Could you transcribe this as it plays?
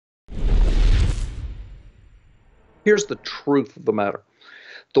Here's the truth of the matter.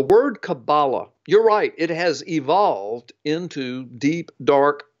 The word Kabbalah, you're right, it has evolved into deep,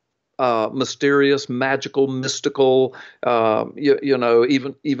 dark, mysterious, magical, mystical,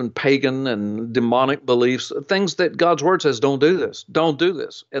 even pagan and demonic beliefs, things that God's word says don't do this, don't do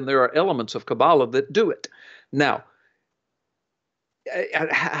this. And there are elements of Kabbalah that do it. Now,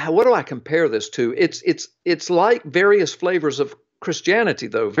 what do I compare this to? It's like various flavors of Christianity,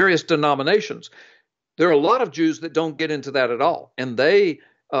 though, various denominations. There are a lot of Jews that don't get into that at all, and they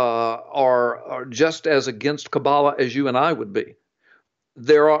are just as against Kabbalah as you and I would be.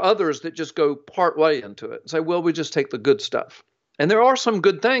 There are others that just go part way into it and say, well, we just take the good stuff. And there are some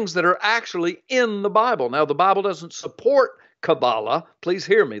good things that are actually in the Bible. Now, the Bible doesn't support Kabbalah. Please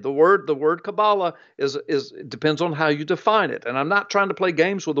hear me. The word Kabbalah is depends on how you define it. And I'm not trying to play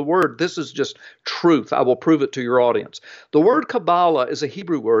games with the word. This is just truth. I will prove it to your audience. The word Kabbalah is a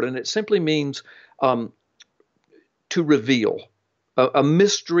Hebrew word, and it simply means to reveal, a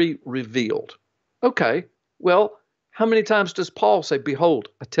mystery revealed. Okay, well, how many times does Paul say, behold,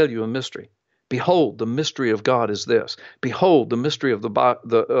 I tell you a mystery? Behold, the mystery of God is this. Behold, the mystery of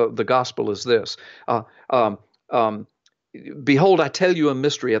the gospel is this. Behold, I tell you a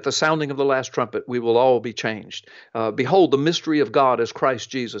mystery. At the sounding of the last trumpet, we will all be changed. Behold, the mystery of God is Christ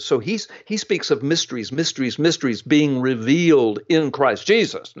Jesus. So he speaks of mysteries being revealed in Christ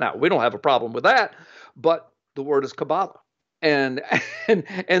Jesus. Now, we don't have a problem with that, but the word is Kabbalah. And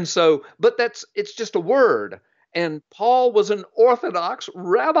so, but it's just a word. And Paul was an Orthodox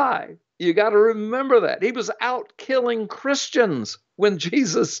rabbi. You got to remember that. He was out killing Christians when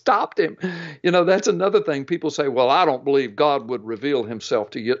Jesus stopped him. You know, that's another thing. People say, well, I don't believe God would reveal himself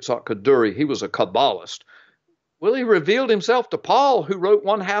to Yitzhak Kaduri. He was a Kabbalist. Well, he revealed himself to Paul, who wrote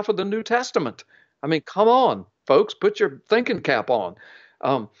one half of the New Testament. I mean, come on, folks, put your thinking cap on.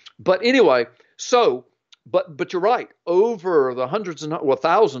 But anyway, so... But you're right. Over the hundreds and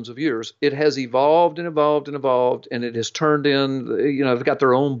thousands of years, it has evolved and evolved and evolved, and it has turned in. They've got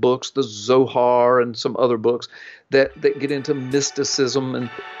their own books, the Zohar and some other books that get into mysticism,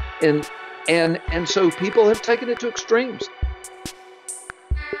 and so people have taken it to extremes.